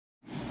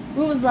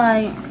we was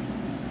like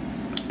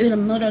in the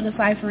middle of the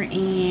cipher,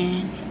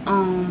 and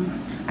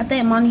I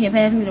think Monty had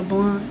passed me the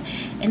blunt,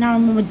 and I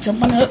remember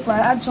jumping up,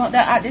 like I jumped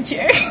out the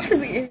chair.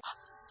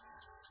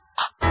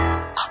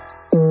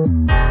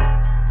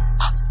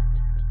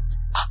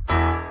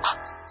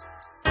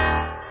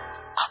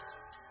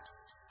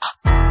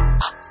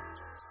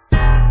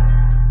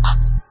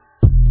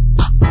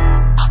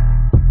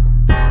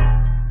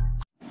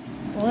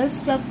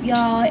 What's up,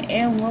 y'all,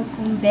 and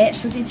welcome back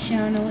to the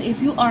channel.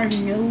 If you are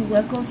new,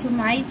 welcome to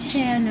my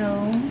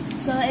channel.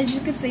 So as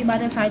you can see by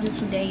the title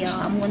today,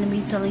 y'all, I'm going to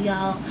be telling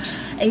y'all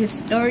a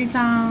story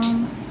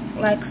time.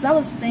 Like, cause I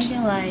was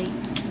thinking, like,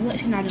 what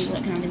can I do,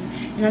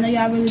 and I know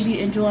y'all really be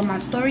enjoying my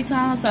story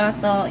time, so I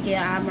thought,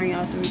 yeah, I'll bring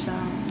y'all story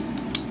time.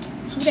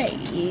 Today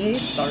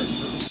is story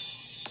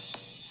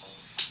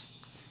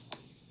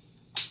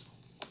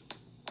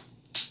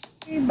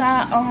time.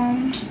 By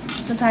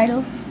the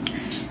title,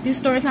 this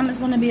story time is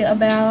going to be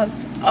about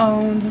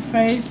the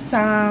first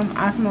time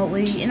I smoked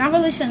weed. And I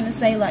really shouldn't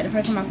say like the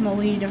first time I smoked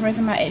weed. The first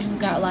time I actually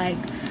got like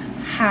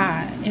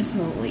high and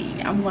smoked weed.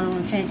 I'm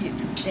going to change it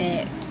to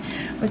that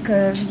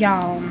because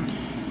y'all,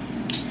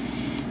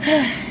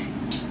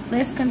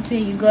 let's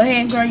continue. Go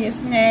ahead and grab your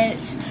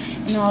snatch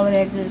and all of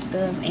that good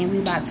stuff, and we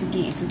about to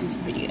get into this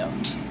video.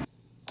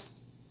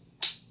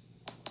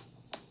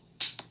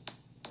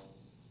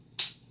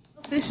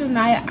 Official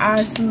night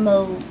I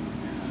smoked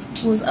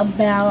was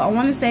about, I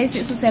want to say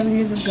 6 or 7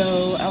 years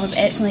ago. I was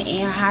actually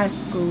in high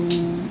school,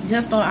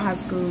 just started high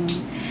school,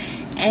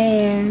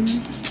 and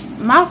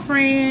my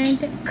friend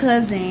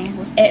cousin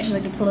was actually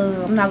the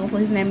plug. I'm not gonna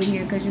put his name in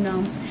here because, you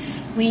know,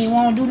 we ain't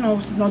want to do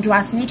no dry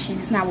snitching.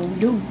 It's not what we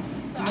do.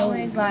 So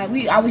always like,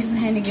 we always used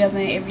to hang together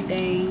and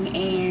everything,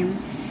 and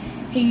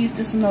he used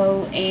to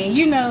smoke, and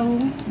you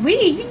know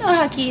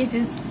how kids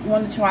just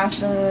want to try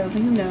stuff,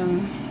 you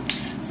know.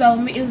 So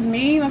it was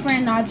me, my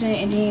friend Naja,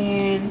 and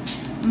then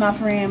my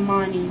friend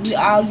Monty. We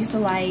all used to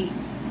like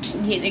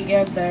get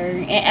together,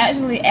 and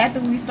actually after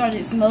we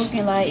started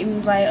smoking, like it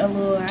was like a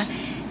little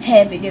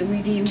habit that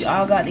we did. We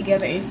all got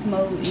together and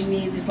smoked, and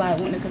then just like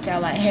went to cook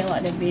out, like had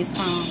like the best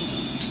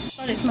times.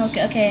 Started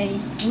smoking. Okay,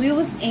 we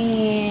was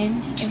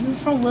in, if you're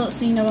from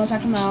Wilkes, you know what I'm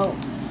talking about,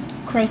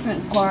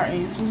 Crescent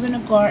Gardens. We was in the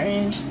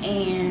gardens,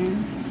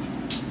 and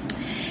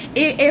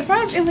at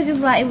first it was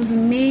just like, it was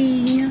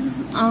me,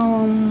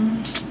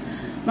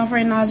 my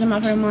friend Naja, my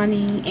friend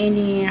Monty, and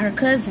then her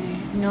cousin.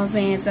 You know what I'm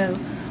saying? So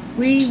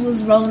we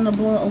was rolling the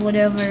blunt or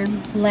whatever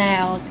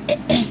loud.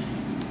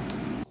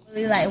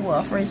 Really like,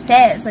 well, first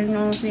pass, so you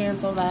know what I'm saying?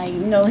 So like, you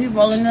know, he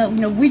rolling up, you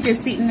know, we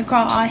just sitting in the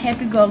car all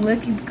happy go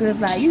lucky because,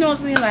 like, you know what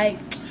I'm saying? Like,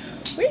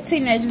 we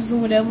teenagers or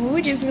whatever.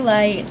 We just were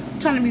like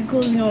trying to be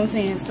cool, you know what I'm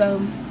saying?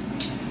 So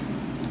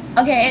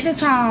okay, at the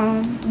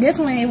time, this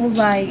one, it was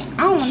like,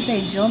 I don't want to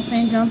say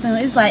jumping.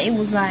 It's like, it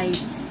was like,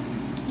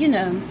 you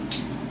know,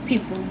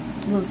 people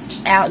was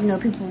out, you know,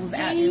 people was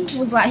out there. He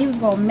was like, he was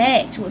gonna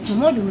match with some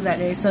more dudes out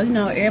there. So, you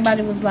know,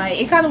 everybody was like,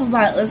 it kind of was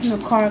like us in the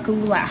car because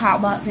we were like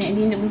hotboxing, and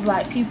then it was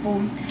like people,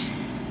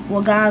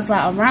 well, guys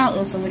like around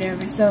us or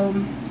whatever. So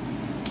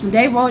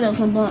they rolled up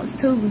some blunts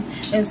too,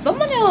 and some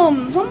of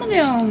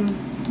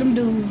them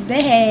dudes,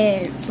 they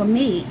had some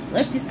mid.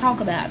 Let's just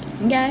talk about it,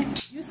 okay?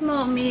 You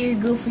smoke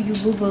mid, good for you,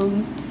 boo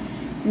boo.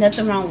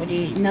 Nothing wrong with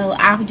it. No,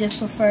 I just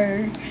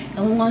prefer,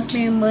 and we're gonna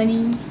spend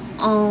money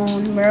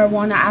on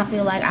marijuana. I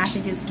feel like I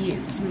should just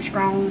get some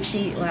strong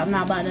shit. Like, I'm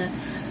not about to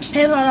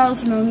pay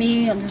 $5 for no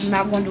me. I'm just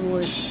not going to do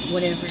it.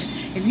 Whatever.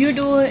 If you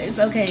do it, it's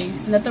okay.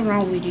 There's nothing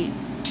wrong with it.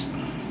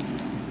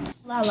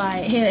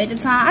 Like, hell, at the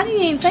time, I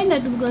didn't even say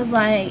nothing because,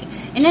 like,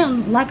 and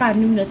then, like, I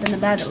knew nothing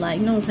about it. Like,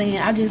 you know what I'm saying?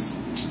 I just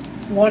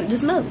wanted to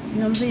smoke. You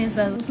know what I'm saying?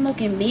 So,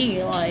 smoking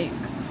me, like,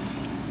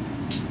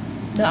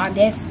 the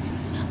audacity.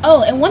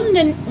 Oh, and one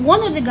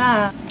of the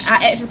guys,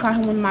 I actually called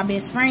him one of my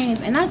best friends,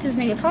 and I just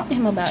need to talk to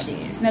him about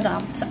this. Now that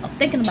I'm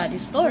thinking about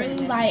this story,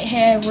 really, like,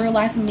 had real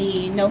life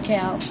me, no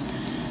cap.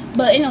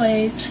 But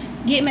anyways,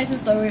 getting back to the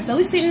story. So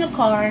we sit in the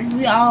car,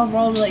 we all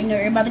roll up, you know,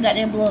 everybody got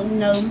their blood, you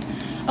know.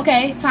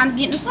 Okay, time to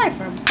get in the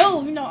cipher.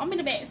 Boom, you know, I'm in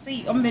the back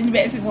seat. I'm in the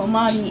back seat with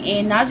Monty,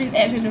 and Naja's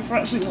actually in the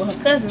front seat with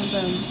her cousin.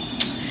 So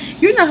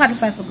you know how the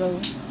cipher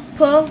goes.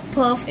 Puff,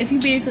 puff. If you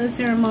been to a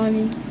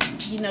ceremony,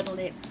 you know the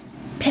lip.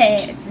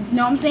 Pass, you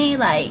know what I'm saying?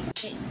 Like,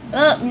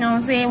 up, you know what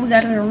I'm saying? We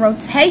got a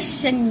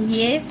rotation,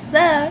 yes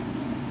sir,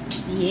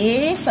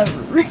 yes sir.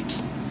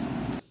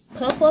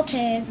 Puff up,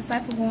 pass, the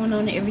cipher going on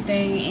and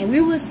everything, and we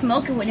was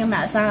smoking with them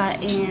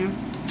outside, and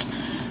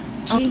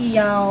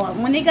y'all,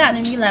 when it got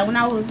to me, like when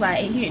I was like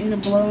hitting the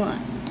blunt,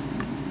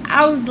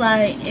 I was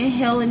like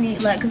inhaling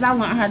it, like, cause I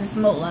learned how to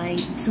smoke, like,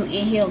 to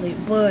inhale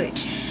it, but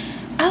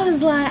I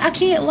was like, I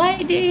can't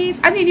light this.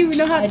 I didn't even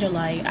know how to,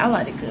 like, I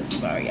like to cuss,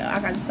 sorry y'all,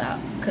 I gotta stop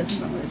cussing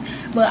so much,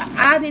 but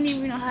I didn't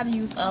even know how to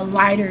use a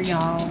lighter,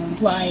 y'all.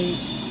 Like,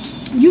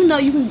 you know,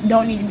 you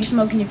don't need to be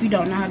smoking if you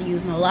don't know how to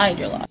use no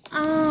lighter. Like,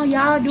 oh,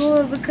 y'all do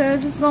it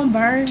because it's gonna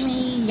burn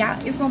me,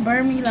 y'all, it's gonna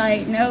burn me.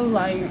 Like, no,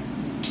 like,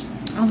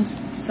 I was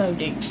so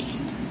dinky.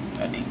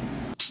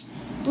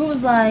 We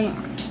was like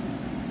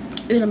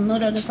in the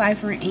middle of the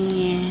cipher,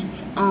 and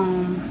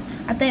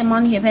I think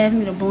Monty had passed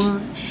me the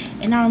blunt,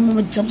 and I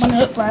remember jumping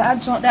up, like I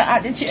jumped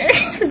out the chair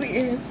because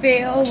it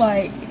fell,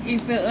 like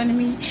it fell under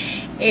me.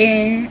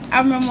 And I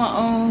remember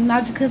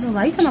Naja cousin was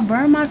like, "You trying to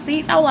burn my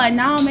seats?" I was like,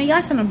 "Nah, man,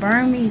 y'all trying to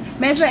burn me."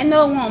 Man, so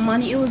no, it wasn't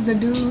Monty. It was the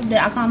dude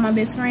that I call my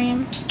best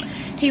friend.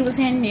 He was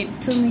handing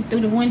it to me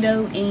through the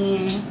window,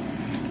 and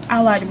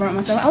I like to burn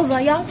myself. I was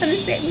like, "Y'all trying to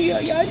set me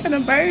up? Y'all trying to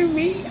burn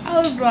me?" I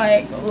was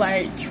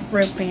like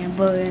tripping.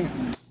 But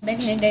back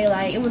in the day,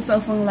 like it was so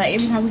fun. Like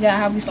every time we got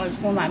high, we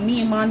started going. Like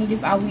me and Monty,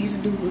 just all we used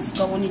to do was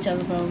go on each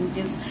other, bro. We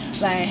just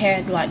like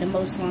had like the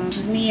most fun.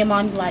 Cause me and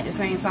Monty like the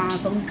same song,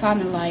 so we kind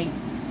of like,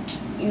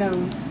 you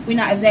know, we're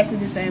not exactly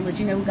the same, but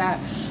you know, we got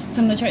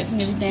similar traits and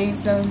everything.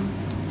 So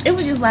it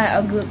was just like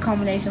a good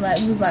combination.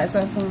 Like it was like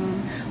so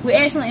fun. We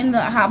actually ended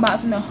up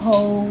hotboxing the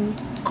whole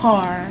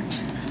car.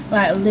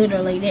 Like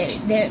literally,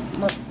 that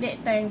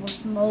thing was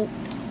smoked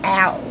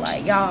out.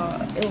 Like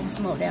y'all, it was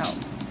smoked out.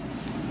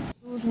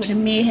 It was with the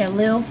men had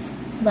left.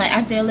 Like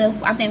after they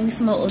left, I think we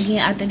smoked again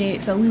after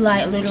that. So we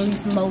like literally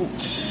smoked.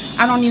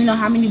 I don't even know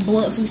how many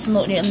blunts we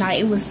smoked that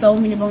night. It was so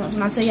many blunts.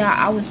 When I tell y'all,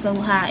 I was so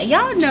high. And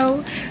y'all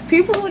know,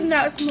 people who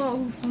not smoke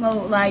who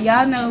smoke. Like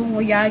y'all know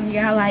when y'all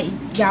get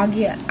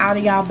out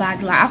of y'all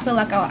body. Like I feel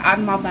like I was out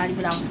of my body,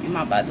 but I was in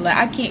my body. Like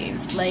I can't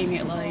explain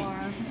it. Like,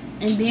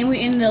 and then we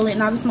ended up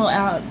letting all the smoke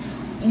out.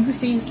 You can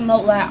see the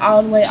smoke like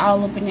all the way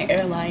all up in the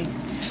air. Like,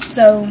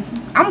 so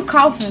I'm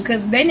coughing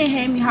because they didn't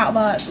have me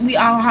hotbox. We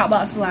all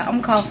hotbox. Like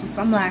I'm coughing,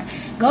 so I'm like,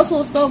 go to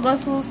the store.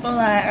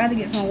 Like I gotta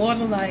get some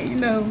water. Like you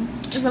know.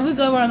 So we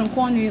go around the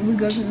corner and we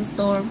go to the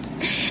store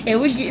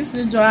and we get to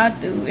the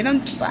drive-thru and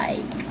I'm just like,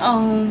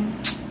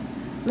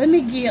 let me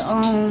get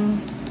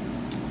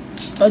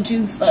a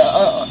juice,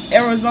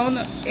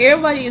 Arizona.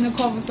 Everybody in the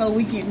car was so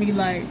weak at me.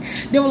 Like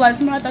they were like,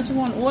 "Somebody, I thought you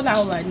wanted water." I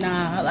was like,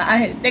 "Nah." Like I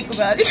had to think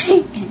about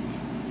it.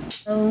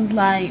 So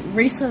like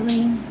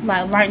recently,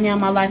 like right now in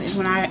my life is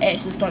when I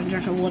actually started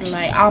drinking water.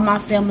 Like all my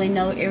family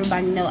know,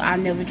 everybody know I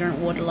never drink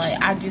water. Like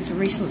I just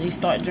recently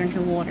started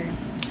drinking water.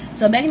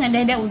 So back in the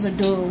day, that was a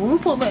duel. When we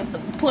put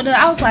it,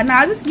 I was like,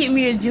 "Nah, just get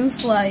me a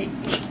juice." Like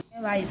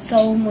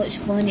so much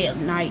fun at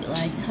night.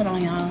 Like, hold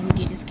on, y'all, let me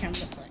get this camera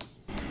fun.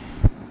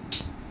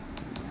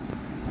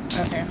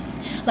 Okay,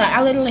 like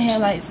I literally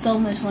had like so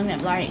much fun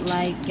at like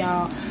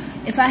y'all.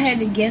 If I had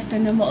to guess the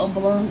number of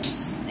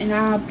blunts, and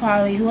I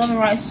probably whoever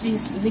watched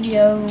this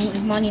video,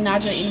 if Monty,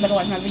 Naja, anybody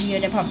watch my video,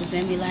 they probably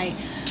send me like,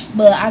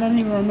 but I don't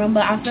even remember.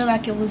 I feel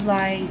like it was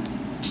like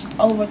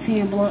over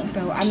 10 blunts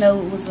though. I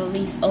know it was at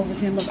least over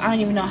 10 blunts. I don't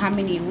even know how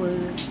many it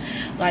was.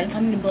 Like how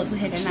many blunts we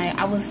had that night.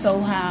 I was so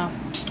high.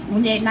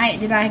 When that night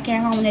that I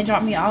came home and they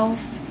dropped me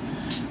off,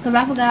 because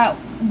I forgot,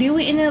 did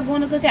we end up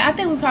going to cookout? I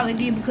think we probably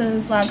did,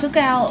 because like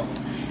cookout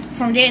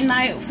from that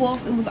night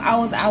forth, it was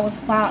always our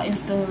spot and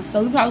stuff.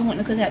 So we probably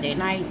went to cookout that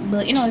night.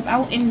 But anyways,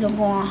 I ended up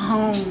going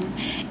home,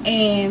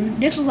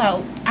 and this was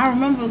like, I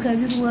remember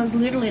because this was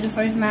literally the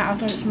first night I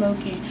started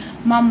smoking.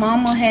 My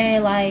mama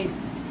had like,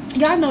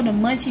 y'all know the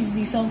munchies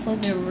be so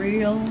fucking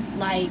real,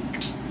 like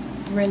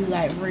really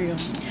like real.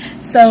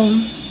 So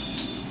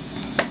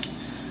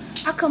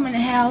I come in the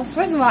house.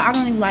 First of all, I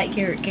don't even like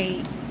carrot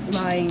cake.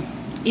 Like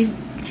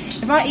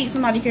if I eat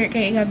somebody carrot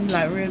cake, it gotta be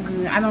like real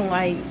good. I don't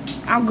like,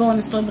 I'll go in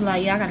the store and be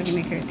like, "Yeah, I gotta give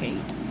me a carrot cake."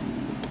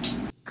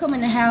 Come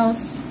in the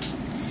house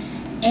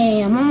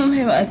and my mom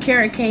had a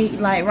carrot cake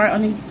like right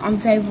on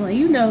the table, and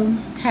you know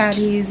how it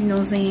is, you know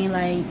what I'm saying,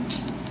 like.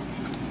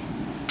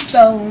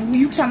 So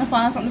you trying to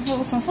find something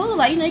for some food,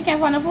 like you know you can't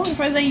find no food. The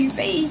first thing you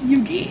see,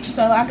 you get.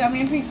 So I got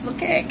me a piece of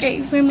carrot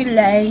cake for me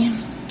today.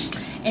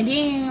 And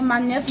then my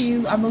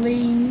nephew, I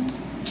believe,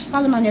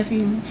 probably my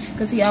nephew,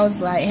 because he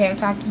always like had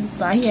Takis.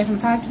 Like he had some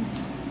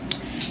Takis,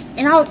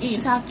 and I was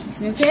eating Takis.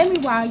 Now tell me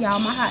why y'all,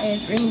 my hot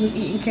ass really was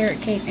eating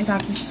carrot cakes and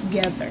Takis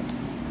together.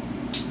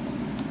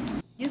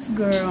 This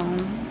girl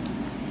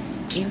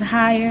is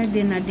higher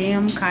than a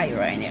damn kite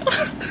right now.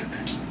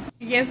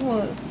 Guess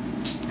what?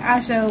 I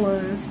sure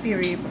was,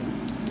 period.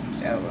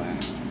 Sure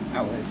was.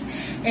 I was.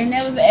 And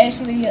that was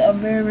actually a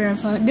very, very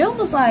fun. That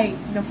was like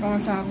the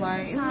fun times,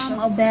 like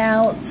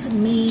about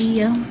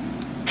me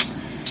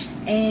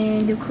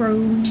and the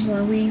crew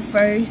when we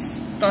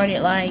first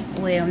started, like,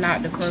 well,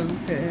 not the crew,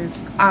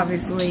 because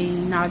obviously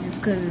not just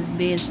because it's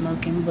been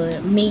smoking,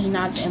 but me,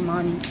 Naja, and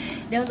Monty.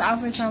 That was our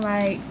first time,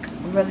 like,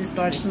 really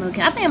started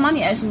smoking. I think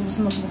Monty actually was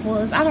smoking before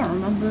us. I don't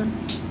remember.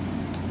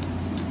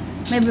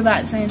 Maybe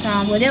about the same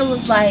time, but it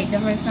was like the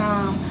first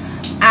time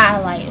I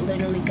like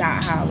literally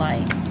got high,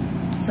 like.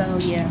 So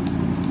yeah,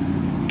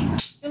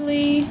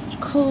 really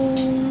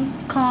cool,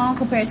 calm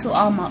compared to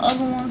all my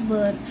other ones.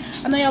 But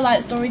I know y'all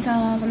like story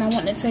times, and I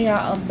want to tell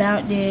y'all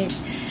about that.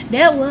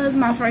 That was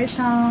my first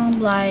time,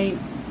 like,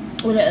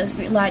 with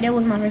a, like that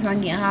was my first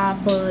time getting high,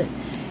 but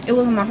it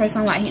wasn't my first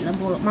time like hitting a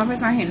blunt. My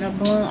first time hitting a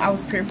blunt, I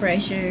was peer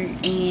pressured,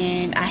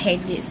 and I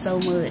hated it so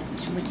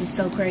much, which is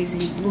so crazy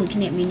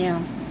looking at me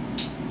now.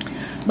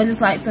 But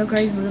it's like so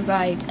crazy because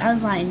like I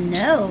was like,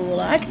 no,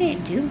 I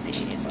can't do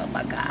this. Oh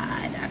my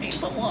god, I need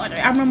some water.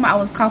 I remember I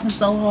was coughing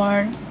so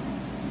hard.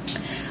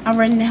 I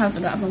ran in the house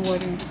and got some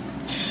water,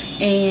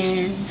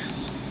 and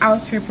I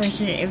was peer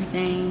pressured and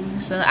everything,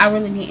 so I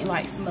really didn't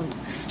like smoke.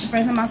 The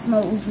first time I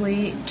smoked was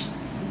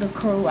with the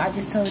crew I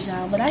just told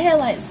y'all, but I had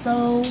like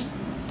so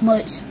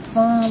much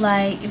fun.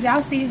 Like, if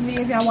y'all see this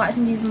video, if y'all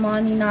watching this,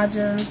 Money,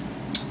 Naja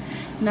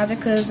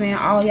cousin,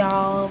 all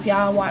y'all, if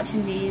y'all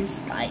watching this,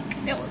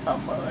 like, that was so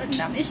fun.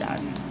 I miss y'all.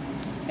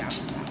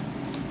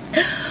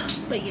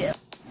 But yeah,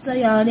 so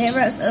y'all, that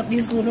wraps up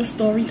this little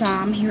story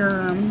time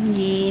here.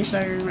 Yeah, so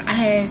I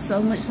had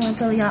so much fun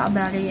telling y'all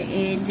about it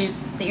and just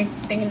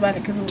thinking about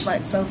it because it was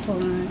like so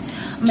fun.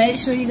 Make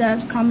sure you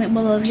guys comment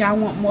below if y'all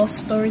want more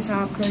story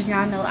times, because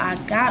y'all know I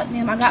got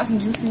them. I got some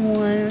juicy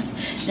ones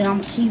that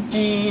I'm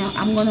keeping.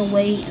 I'm gonna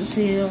wait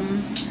until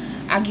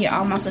I get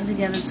all my stuff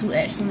together to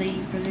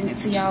actually present it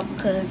to y'all,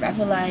 because I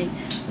feel like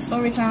the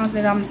story times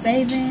that I'm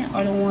saving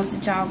are the ones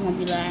that y'all gonna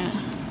be like,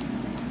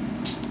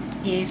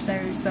 yes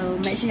sir. So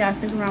make sure y'all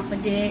stick around for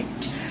that.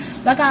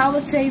 Like I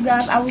always tell you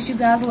guys, I wish you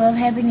guys love,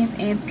 happiness,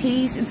 and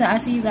peace until I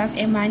see you guys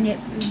in my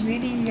next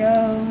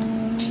video.